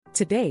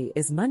Today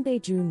is Monday,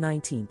 June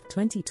 19,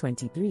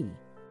 2023.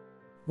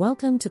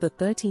 Welcome to the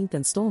 13th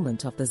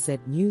installment of the Z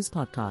News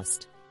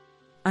Podcast.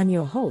 I'm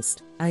your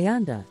host,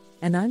 Ayanda,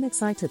 and I'm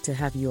excited to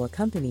have you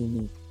accompany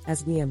me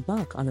as we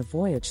embark on a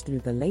voyage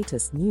through the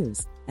latest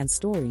news and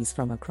stories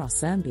from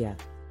across Zambia.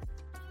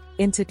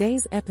 In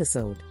today's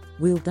episode,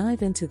 we'll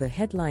dive into the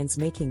headlines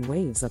making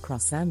waves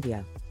across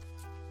Zambia.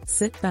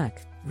 Sit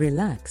back,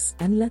 relax,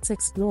 and let's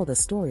explore the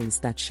stories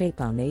that shape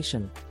our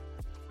nation.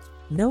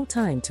 No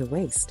time to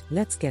waste,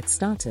 let's get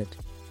started.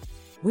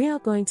 We are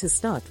going to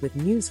start with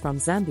news from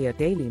Zambia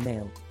Daily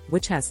Mail,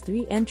 which has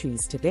 3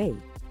 entries today.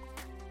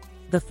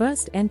 The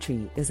first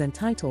entry is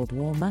entitled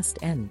War Must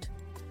End.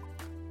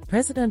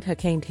 President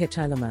Hakainde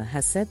Hichilema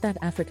has said that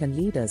African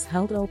leaders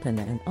held open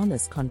and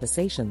honest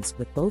conversations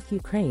with both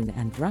Ukraine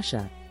and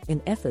Russia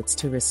in efforts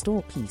to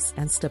restore peace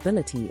and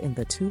stability in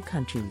the two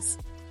countries.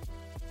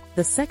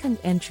 The second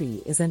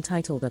entry is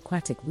entitled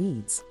Aquatic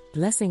Weeds,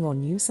 Blessing or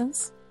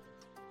Nuisance?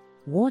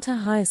 Water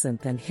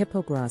hyacinth and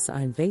hippogras are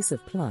invasive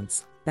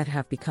plants that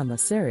have become a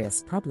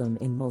serious problem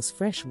in most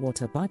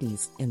freshwater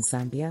bodies in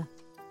Zambia.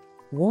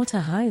 Water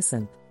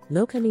hyacinth,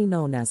 locally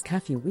known as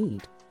kaffir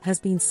weed,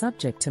 has been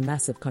subject to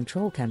massive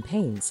control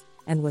campaigns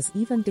and was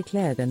even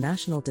declared a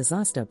national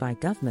disaster by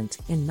government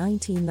in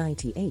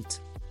 1998.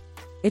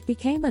 It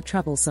became a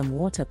troublesome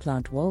water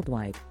plant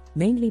worldwide,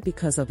 mainly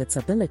because of its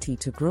ability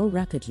to grow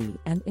rapidly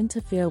and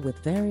interfere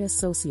with various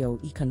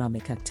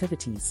socio-economic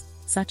activities,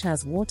 such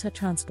as water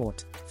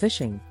transport,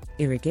 fishing,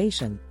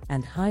 irrigation,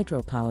 and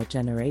hydropower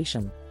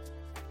generation.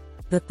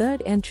 The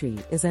third entry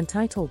is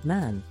entitled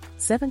Man,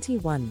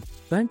 71,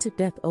 Burned to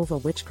Death Over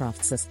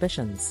Witchcraft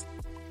Suspicions.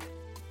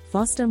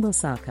 Foster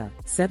Musaka,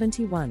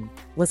 71,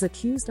 was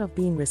accused of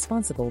being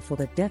responsible for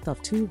the death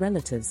of 2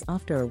 relatives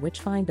after a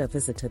witchfinder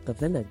visited the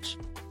village.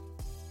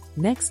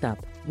 Next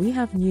up, we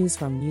have news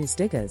from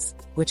Newsdiggers,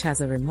 which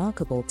has a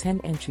remarkable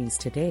 10 entries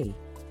today.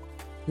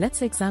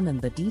 Let's examine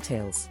the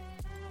details.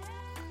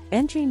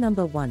 Entry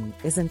number 1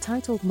 is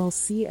entitled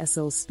Most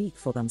CSOs Speak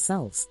for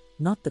Themselves,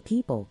 Not the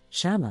People,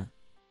 Shama.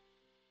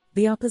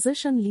 The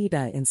opposition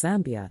leader in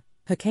Zambia,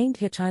 Hakainde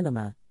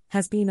Hichilema,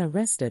 has been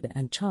arrested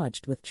and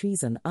charged with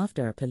treason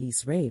after a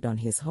police raid on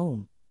his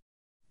home.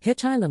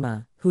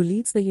 Hichilema, who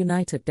leads the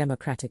United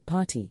Democratic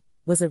Party,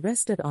 was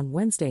arrested on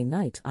Wednesday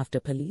night after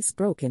police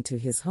broke into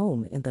his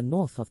home in the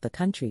north of the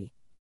country.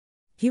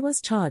 He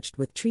was charged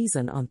with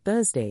treason on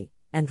Thursday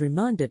and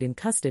remanded in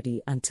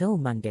custody until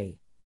Monday.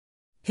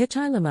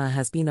 Hichilema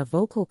has been a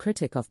vocal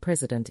critic of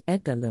President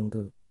Edgar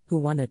Lungu, who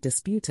won a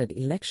disputed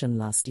election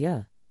last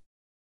year.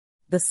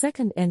 The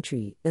second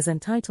entry is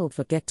entitled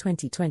Forget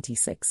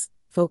 2026,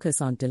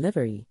 Focus on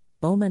Delivery,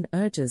 Bowman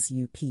urges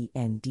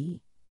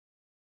UPND.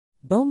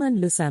 Bowman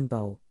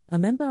Lusambo, a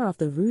member of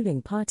the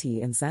ruling party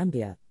in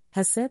Zambia,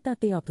 has said that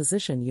the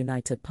opposition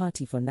United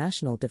Party for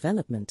National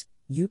Development,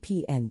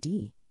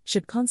 UPND,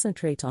 should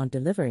concentrate on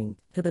delivering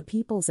to the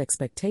people's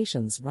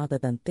expectations rather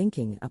than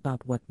thinking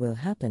about what will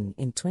happen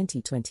in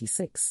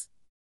 2026.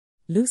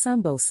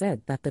 Lusambo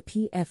said that the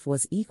PF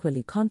was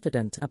equally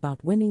confident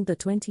about winning the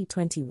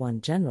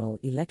 2021 general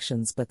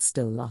elections but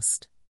still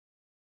lost.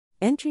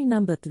 Entry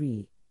number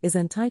 3 is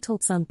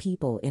entitled Some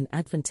People in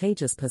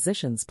Advantageous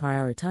Positions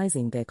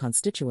Prioritizing Their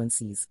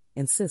Constituencies,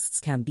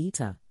 Insists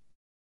Kambita.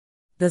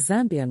 The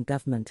Zambian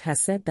government has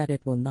said that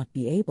it will not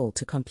be able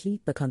to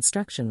complete the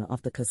construction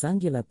of the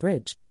Kazungula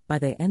Bridge by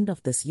the end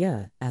of this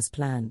year as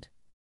planned.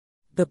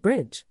 The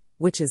bridge,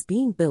 which is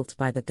being built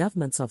by the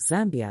governments of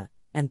Zambia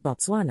and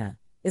Botswana,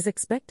 is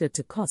expected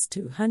to cost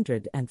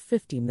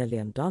 $250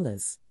 million.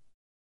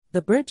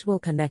 The bridge will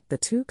connect the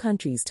two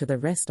countries to the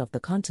rest of the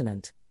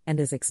continent and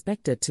is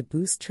expected to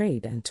boost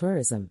trade and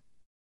tourism.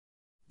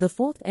 The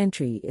fourth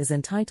entry is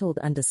entitled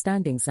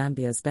Understanding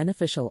Zambia's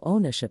Beneficial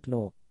Ownership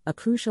Law, a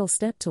Crucial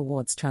Step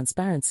Towards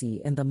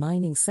Transparency in the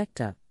Mining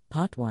Sector,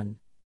 Part 1.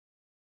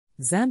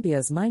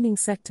 Zambia's mining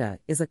sector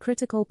is a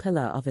critical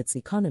pillar of its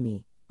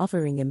economy,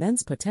 offering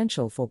immense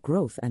potential for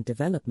growth and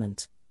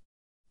development.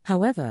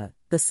 However,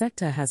 the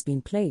sector has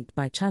been plagued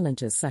by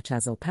challenges such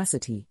as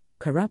opacity,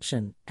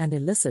 corruption, and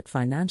illicit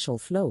financial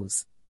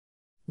flows.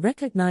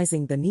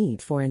 Recognizing the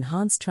need for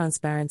enhanced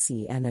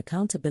transparency and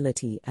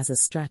accountability as a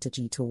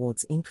strategy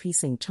towards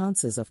increasing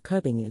chances of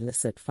curbing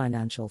illicit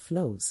financial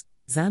flows,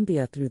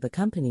 Zambia through the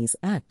Companies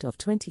Act of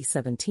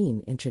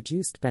 2017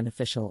 introduced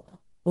beneficial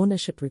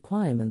ownership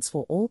requirements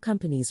for all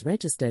companies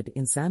registered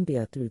in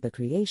Zambia through the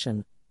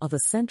creation of a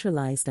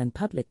centralized and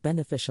public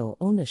beneficial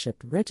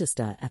ownership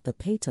register at the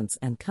Patents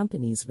and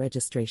Companies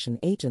Registration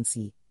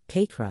Agency,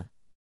 PACRA.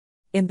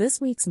 In this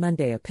week's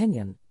Monday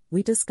Opinion,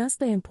 we discuss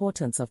the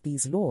importance of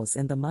these laws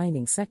in the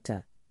mining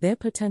sector, their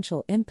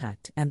potential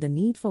impact and the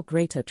need for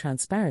greater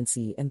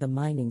transparency in the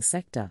mining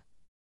sector.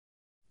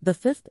 The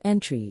fifth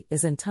entry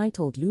is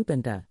entitled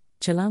Lubinda,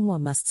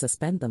 Chilangwa Must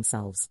Suspend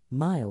Themselves,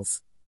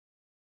 Miles.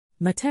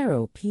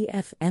 Matero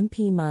PF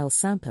MP Miles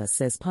Sampa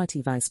says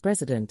Party Vice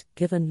President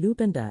Given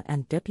Lubinda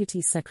and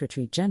Deputy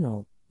Secretary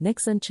General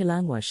Nixon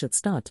Chilangwa should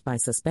start by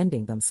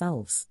suspending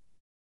themselves.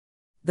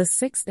 The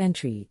sixth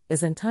entry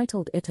is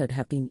entitled "It'd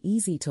have been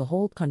easy to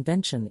hold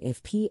convention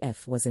if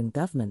PF was in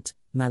government,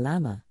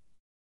 Malama."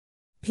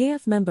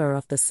 PF member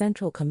of the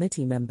Central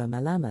Committee member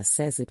Malama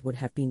says it would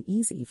have been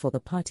easy for the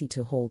party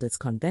to hold its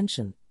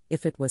convention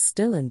if it was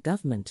still in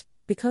government,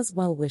 because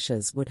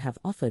well-wishers would have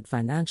offered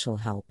financial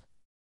help.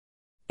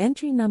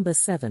 Entry number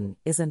 7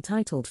 is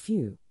entitled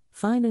 "Phew,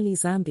 finally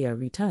Zambia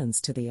returns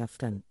to the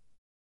AFCON."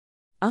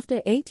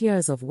 After 8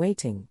 years of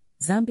waiting,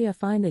 Zambia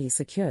finally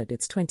secured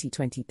its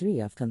 2023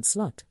 AFCON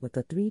slot with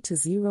a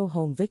 3-0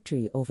 home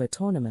victory over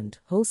tournament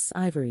hosts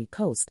Ivory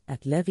Coast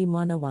at Levi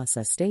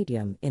Mwanawasa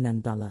Stadium in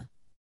Ndola.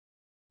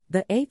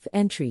 The 8th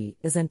entry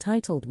is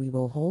entitled "We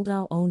will hold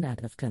our own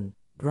at AFCON,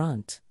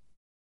 Grant."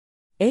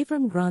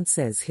 Avram Grant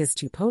says his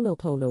Chipolo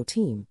Polo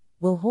team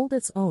will hold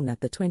its own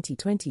at the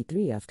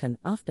 2023 AFCON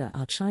after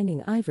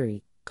outshining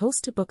Ivory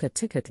Coast to book a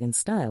ticket in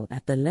style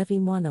at the Levi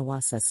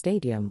Mwanawasa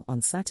Stadium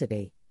on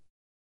Saturday.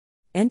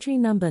 Entry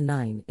number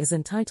 9 is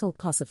entitled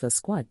 "Kosovo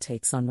Squad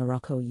Takes on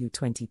Morocco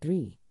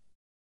U23."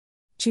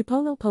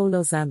 Chipolo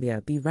Polo Zambia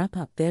B wrap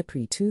up their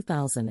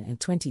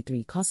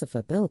pre-2023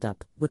 Kosovo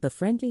build-up with a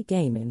friendly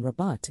game in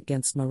Rabat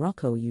against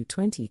Morocco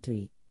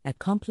U23 at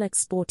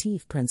Complex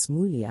Sportif Prince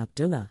Mouli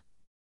Abdullah.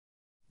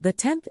 The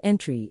 10th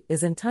entry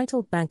is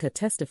entitled "Banker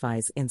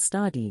Testifies in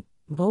Stadi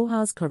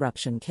Mboha's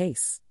Corruption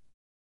Case."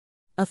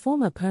 A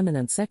former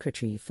permanent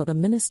secretary for the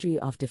Ministry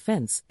of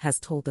Defense has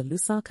told the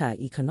Lusaka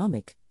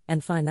Economic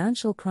and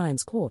Financial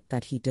Crimes Court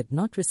that he did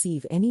not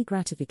receive any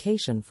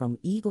gratification from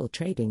Eagle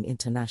Trading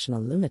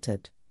International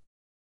Limited.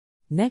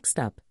 Next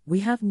up, we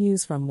have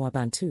news from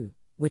Mwabantu,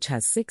 which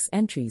has 6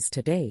 entries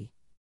today.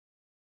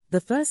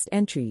 The first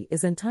entry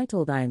is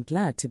entitled "I am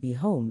glad to be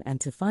home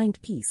and to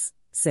find peace,"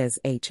 says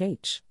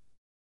HH.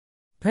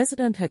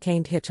 President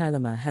Hakainde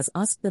Hichilema has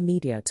asked the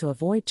media to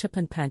avoid chip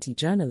and panty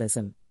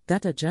journalism,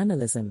 gutter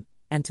journalism,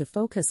 and to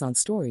focus on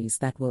stories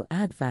that will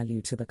add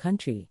value to the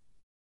country.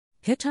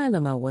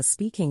 Hichilema was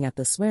speaking at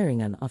the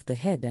swearing-in of the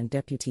head and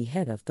deputy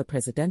head of the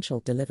Presidential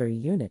Delivery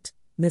Unit,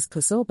 Ms.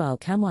 Kusobal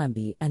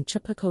Kamwambi and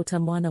Chipakota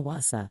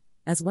Mwanawasa,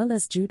 as well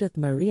as Judith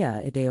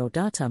Maria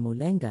Ideodata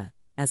Mulenga,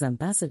 as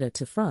ambassador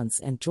to France,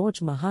 and George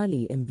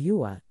Mahali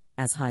Imbuwa,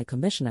 as High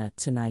Commissioner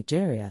to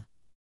Nigeria.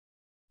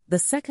 The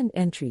second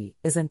entry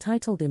is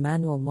entitled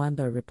 "Emmanuel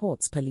Mwamba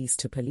Reports Police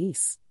to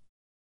Police."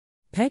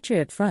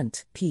 Patriot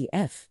Front,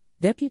 PF,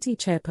 Deputy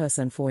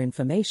Chairperson for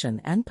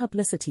Information and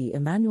Publicity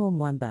Emmanuel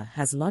Mwamba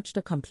has lodged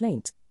a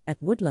complaint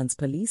at Woodlands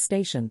Police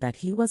Station that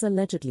he was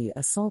allegedly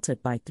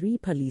assaulted by 3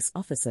 police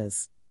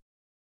officers.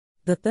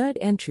 The third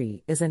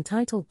entry is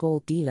entitled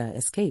 "Gold Dealer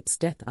Escapes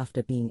Death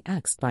After Being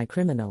Axed by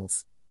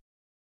Criminals."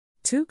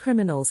 2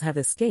 criminals have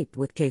escaped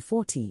with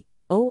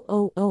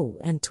K40,000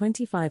 and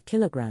 25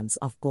 kilograms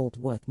of gold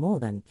worth more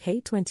than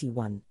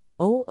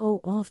K21,000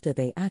 after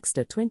they axed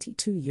a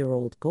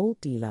 22-year-old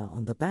gold dealer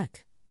on the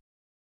back.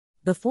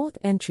 The fourth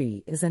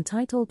entry is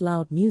entitled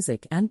 "Loud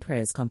Music and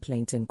Prayers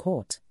Complaint in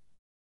Court."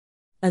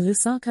 A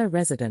Lusaka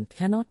resident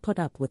cannot put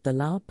up with the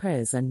loud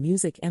prayers and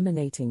music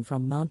emanating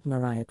from Mount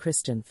Moriah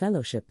Christian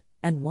Fellowship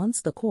and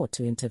wants the court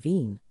to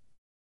intervene.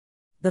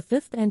 The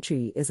fifth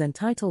entry is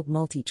entitled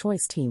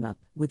 "Multi-Choice Team Up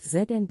with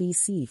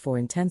ZNBC for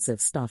Intensive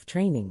Staff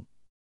Training."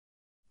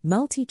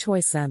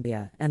 Multi-Choice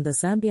Zambia and the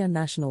Zambia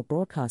National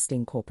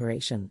Broadcasting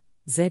Corporation,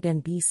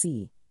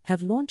 ZNBC,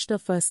 have launched a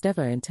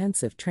first-ever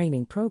intensive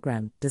training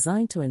program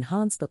designed to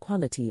enhance the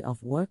quality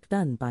of work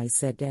done by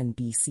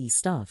ZNBC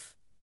staff.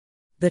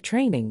 The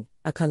training,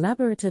 a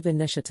collaborative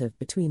initiative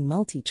between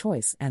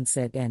Multi-Choice and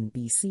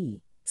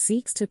ZNBC,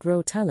 seeks to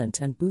grow talent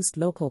and boost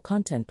local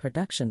content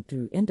production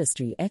through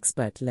industry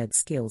expert-led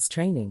skills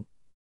training.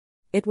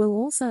 It will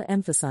also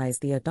emphasize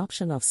the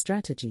adoption of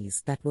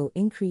strategies that will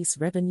increase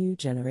revenue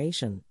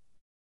generation.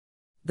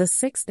 The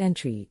sixth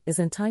entry is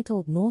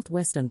entitled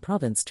 "Northwestern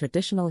Province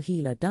Traditional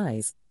Healer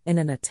Dies in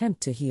an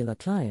Attempt to Heal a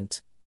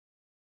Client."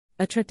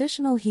 A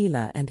traditional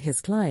healer and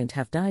his client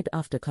have died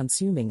after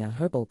consuming a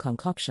herbal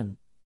concoction.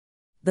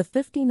 The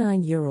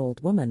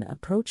 59-year-old woman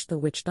approached the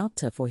witch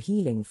doctor for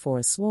healing for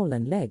a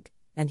swollen leg,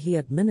 and he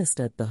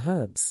administered the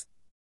herbs.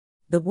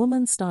 The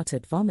woman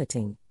started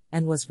vomiting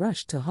and was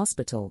rushed to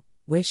hospital,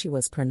 where she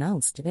was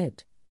pronounced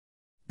dead.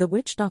 The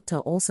witch doctor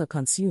also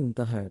consumed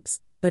the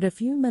herbs, but a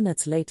few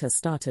minutes later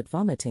started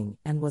vomiting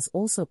and was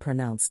also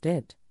pronounced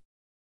dead.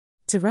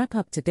 To wrap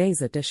up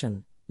today's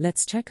edition,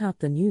 let's check out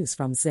the news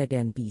from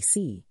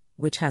ZNBC,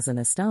 which has an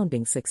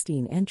astounding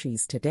 16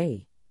 entries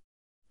today.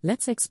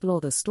 Let's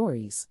explore the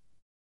stories.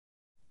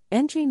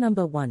 Entry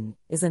number 1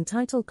 is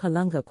entitled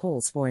 "Kalunga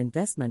Calls for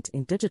Investment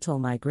in Digital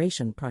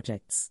Migration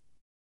Projects."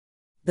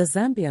 The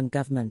Zambian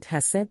government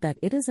has said that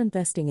it is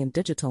investing in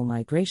digital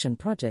migration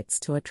projects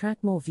to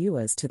attract more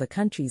viewers to the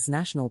country's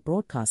national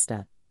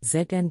broadcaster,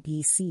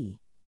 ZNBC.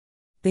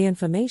 The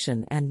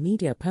Information and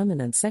Media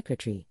Permanent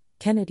Secretary,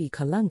 Kennedy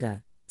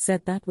Kalunga,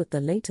 said that with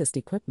the latest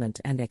equipment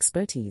and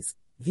expertise,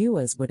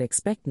 viewers would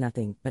expect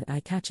nothing but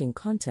eye-catching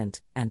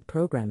content and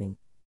programming.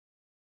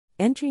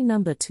 Entry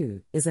number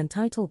 2 is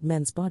entitled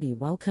 "Men's Body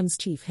Welcomes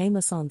Chief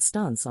Hamason's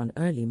Stance on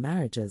Early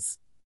Marriages."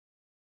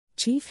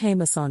 Chief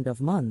Hamasond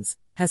of Mons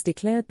has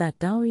declared that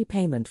dowry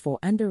payment for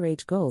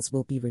underage girls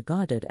will be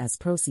regarded as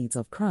proceeds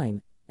of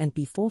crime and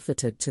be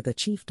forfeited to the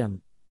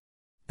chiefdom.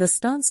 The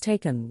stance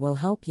taken will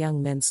help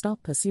young men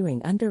stop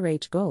pursuing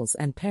underage girls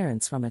and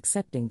parents from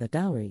accepting the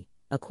dowry,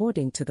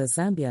 according to the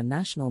Zambia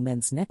National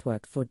Men's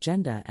Network for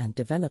Gender and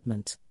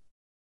Development.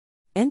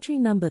 Entry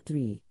number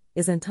 3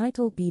 is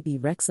entitled Bibi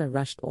Rexha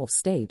rushed off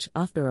stage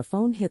after a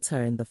phone hits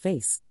her in the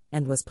face,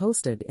 and was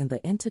posted in the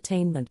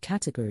entertainment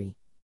category.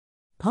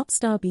 Pop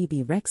star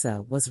Bibi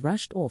Rexha was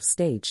rushed off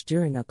stage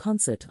during a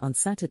concert on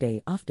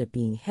Saturday after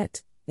being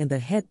hit in the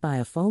head by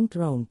a phone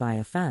thrown by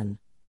a fan.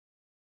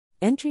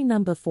 Entry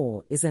number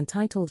 4 is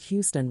entitled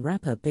Houston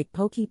rapper Big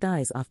Pokey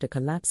dies after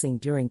collapsing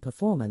during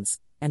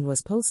performance, and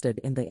was posted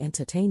in the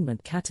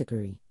entertainment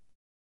category.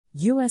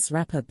 U.S.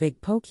 rapper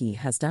Big Pokey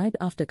has died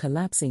after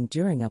collapsing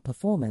during a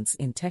performance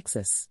in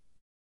Texas.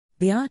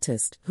 The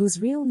artist,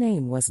 whose real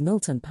name was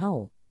Milton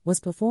Powell, was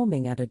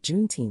performing at a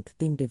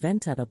Juneteenth-themed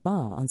event at a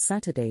bar on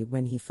Saturday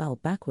when he fell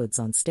backwards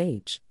on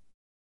stage.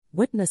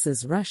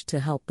 Witnesses rushed to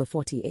help the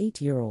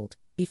 48-year-old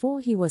before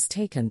he was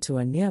taken to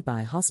a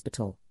nearby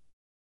hospital.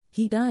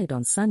 He died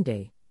on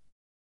Sunday.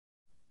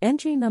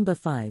 Entry number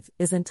 5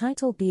 is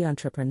entitled Be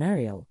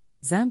Entrepreneurial,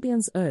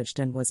 Zambians Urged,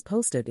 and was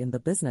posted in the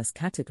business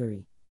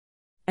category.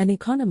 An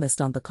economist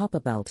on the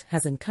Copperbelt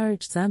has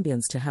encouraged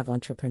Zambians to have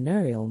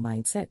entrepreneurial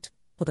mindset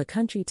for the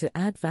country to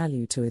add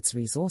value to its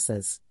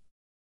resources.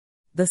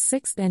 The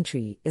 6th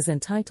entry is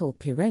entitled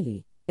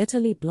Pirelli,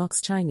 Italy blocks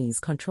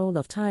Chinese control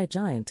of tire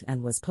giant,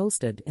 and was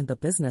posted in the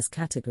business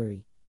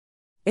category.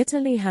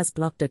 Italy has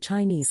blocked a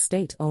Chinese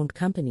state-owned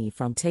company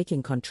from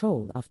taking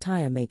control of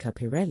tire maker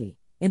Pirelli,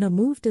 in a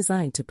move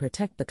designed to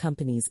protect the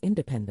company's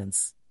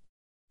independence.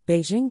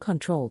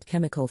 Beijing-controlled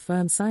chemical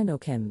firm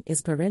Sinochem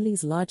is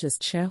Pirelli's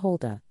largest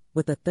shareholder,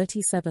 with a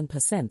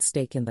 37%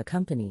 stake in the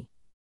company.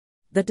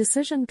 The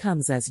decision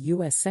comes as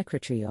U.S.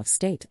 Secretary of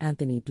State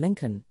Anthony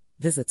Blinken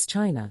visits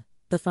China,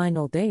 the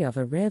final day of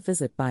a rare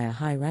visit by a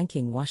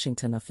high-ranking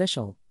Washington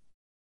official.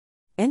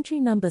 Entry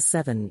number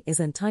 7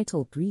 is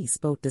entitled Greece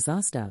Boat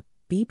Disaster,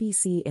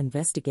 BBC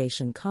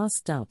investigation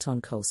casts doubt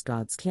on Coast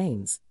Guard's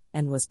claims,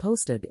 and was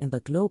posted in the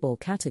global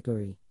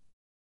category.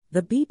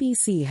 The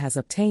BBC has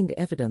obtained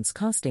evidence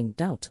casting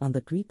doubt on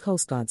the Greek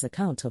Coast Guard's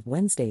account of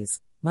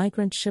Wednesday's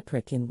migrant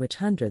shipwreck, in which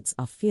hundreds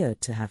are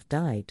feared to have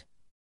died.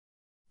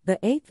 The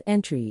 8th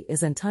entry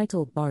is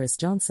entitled Boris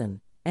Johnson,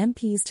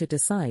 MPs to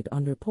decide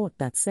on report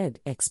that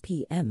said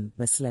ex-PM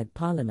misled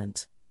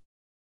Parliament.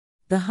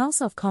 The House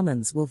of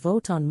Commons will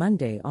vote on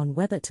Monday on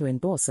whether to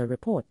endorse a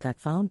report that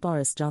found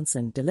Boris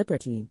Johnson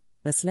deliberately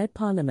misled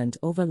Parliament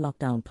over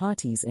lockdown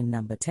parties in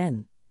number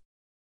 10.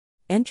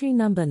 Entry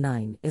number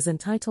 9 is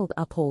entitled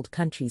Uphold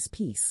Country's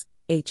Peace,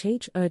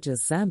 HH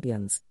urges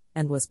Zambians,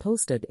 and was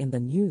posted in the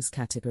news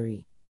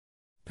category.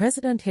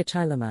 President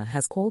Hichilema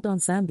has called on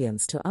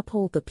Zambians to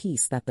uphold the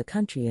peace that the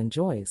country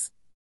enjoys.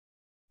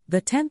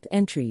 The 10th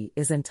entry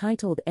is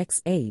entitled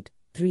Ex-Aid,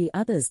 3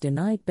 others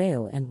denied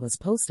bail, and was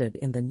posted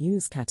in the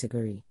news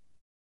category.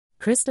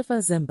 Christopher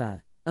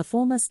Zimba, a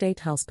former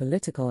State House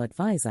political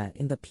advisor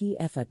in the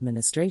PF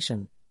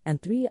administration, and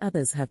 3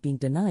 others have been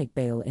denied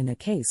bail in a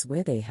case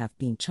where they have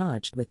been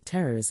charged with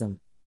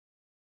terrorism.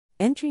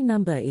 Entry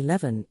number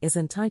 11 is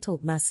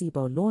entitled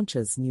Masibo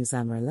launches new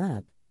Zamra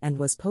lab, and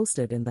was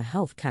posted in the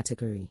health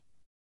category.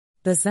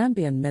 The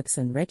Zambian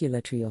Medicine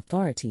Regulatory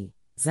Authority,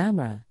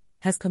 ZAMRA,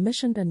 has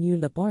commissioned a new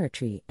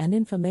laboratory and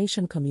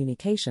information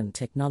communication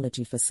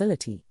technology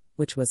facility,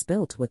 which was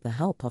built with the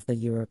help of the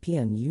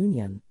European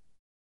Union.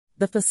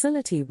 The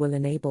facility will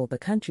enable the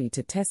country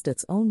to test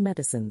its own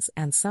medicines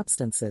and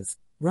substances,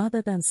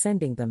 rather than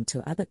sending them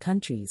to other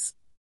countries.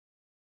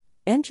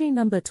 Entry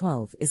number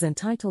 12 is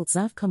entitled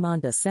ZAF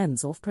Commander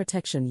sends off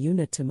protection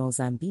unit to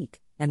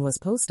Mozambique, and was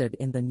posted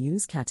in the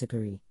news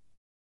category.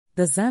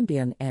 The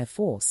Zambian Air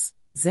Force,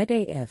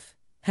 ZAF,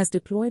 has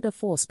deployed a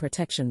Force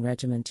Protection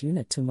Regiment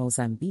unit to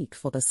Mozambique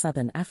for the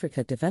Southern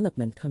Africa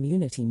Development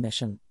Community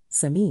Mission,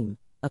 SAMIM,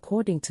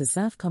 according to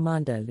ZAF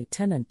Commander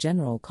Lieutenant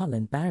General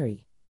Colin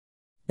Barry.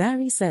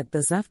 Barry said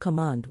the ZAF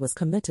Command was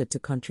committed to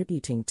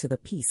contributing to the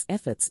peace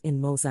efforts in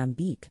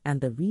Mozambique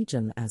and the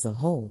region as a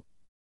whole.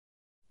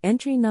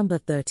 Entry number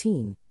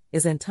 13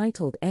 is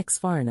entitled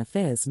Ex-Foreign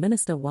Affairs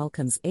Minister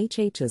welcomes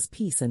HH's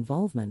peace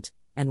involvement,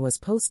 and was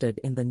posted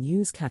in the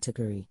news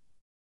category.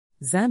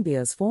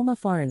 Zambia's former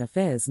Foreign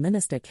Affairs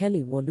Minister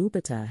Kelly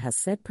Walubita has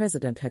said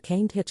President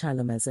Hakainde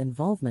Hichilema's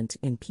involvement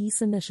in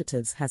peace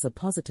initiatives has a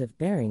positive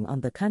bearing on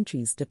the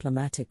country's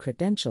diplomatic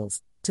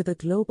credentials to the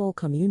global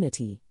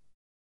community.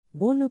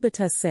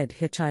 Walubita said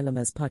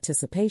Hichilema's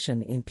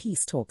participation in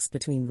peace talks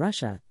between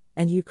Russia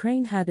and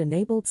Ukraine had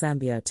enabled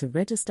Zambia to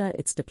register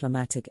its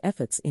diplomatic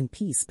efforts in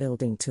peace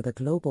building to the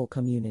global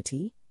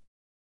community.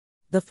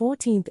 The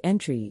 14th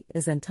entry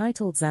is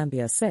entitled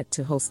Zambia set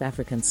to host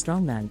African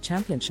Strongman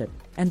Championship,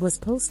 and was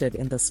posted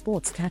in the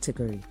sports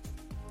category.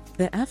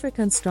 The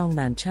African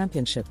Strongman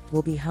Championship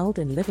will be held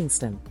in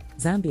Livingstone,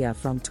 Zambia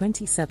from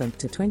 27th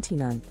to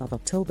 29th of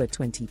October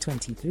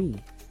 2023.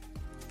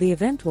 The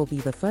event will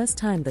be the first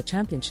time the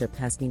championship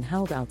has been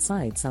held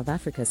outside South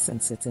Africa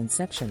since its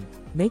inception,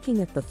 making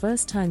it the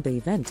first time the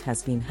event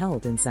has been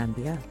held in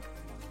Zambia.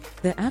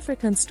 The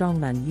African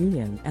Strongman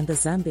Union and the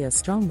Zambia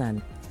Strongman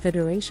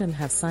Federation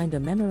have signed a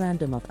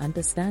memorandum of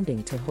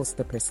understanding to host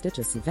the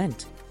prestigious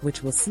event,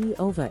 which will see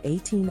over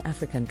 18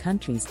 African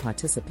countries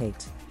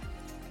participate.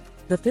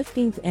 The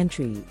 15th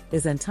entry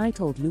is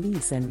entitled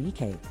Luis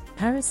Enrique,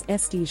 Paris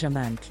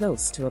Saint-Germain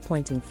close to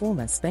appointing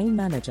former Spain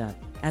manager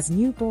as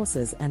new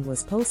bosses and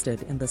was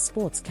posted in the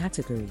sports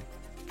category.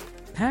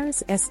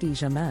 Paris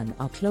Saint-Germain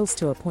are close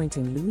to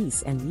appointing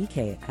Luis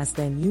Enrique as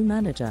their new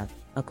manager,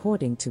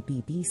 according to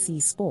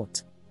BBC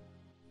Sport.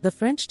 The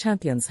French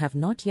champions have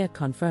not yet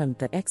confirmed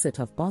the exit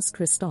of boss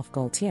Christophe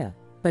Galtier,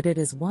 but it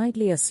is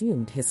widely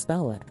assumed his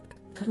spell at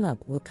the club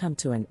will come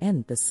to an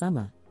end this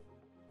summer.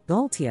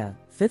 Galtier,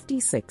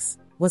 56,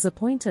 was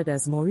appointed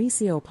as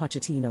Mauricio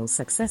Pochettino's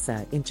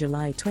successor in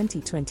July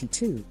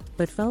 2022,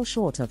 but fell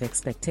short of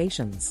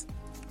expectations.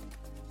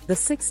 The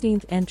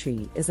 16th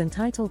entry is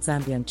entitled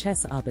Zambian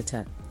Chess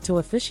Arbiter, to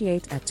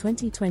officiate at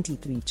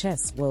 2023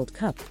 Chess World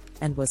Cup,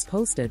 and was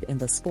posted in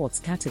the sports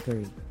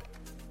category.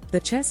 The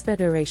Chess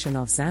Federation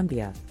of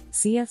Zambia,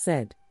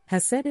 CFZ,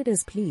 has said it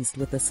is pleased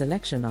with the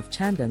selection of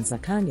Chandan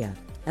Zakanya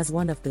as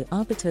one of the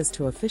arbiters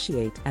to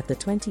officiate at the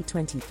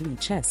 2023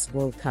 Chess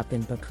World Cup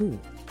in Baku,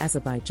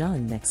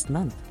 Azerbaijan next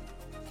month.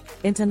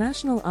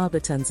 International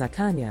arbiter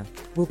Zakanya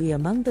will be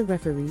among the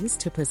referees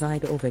to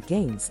preside over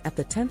games at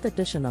the 10th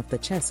edition of the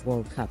Chess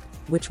World Cup,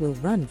 which will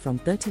run from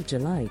 30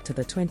 July to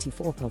the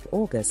 24th of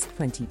August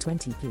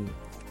 2023.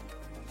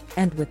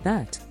 And with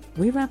that,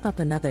 we wrap up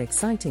another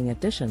exciting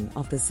edition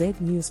of the Z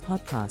News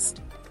Podcast.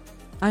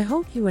 I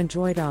hope you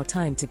enjoyed our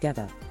time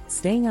together,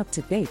 staying up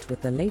to date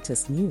with the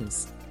latest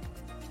news.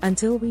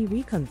 Until we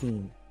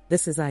reconvene,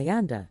 this is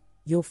Ayanda,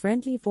 your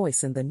friendly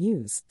voice in the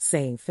news,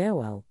 saying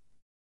farewell.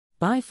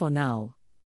 Bye for now.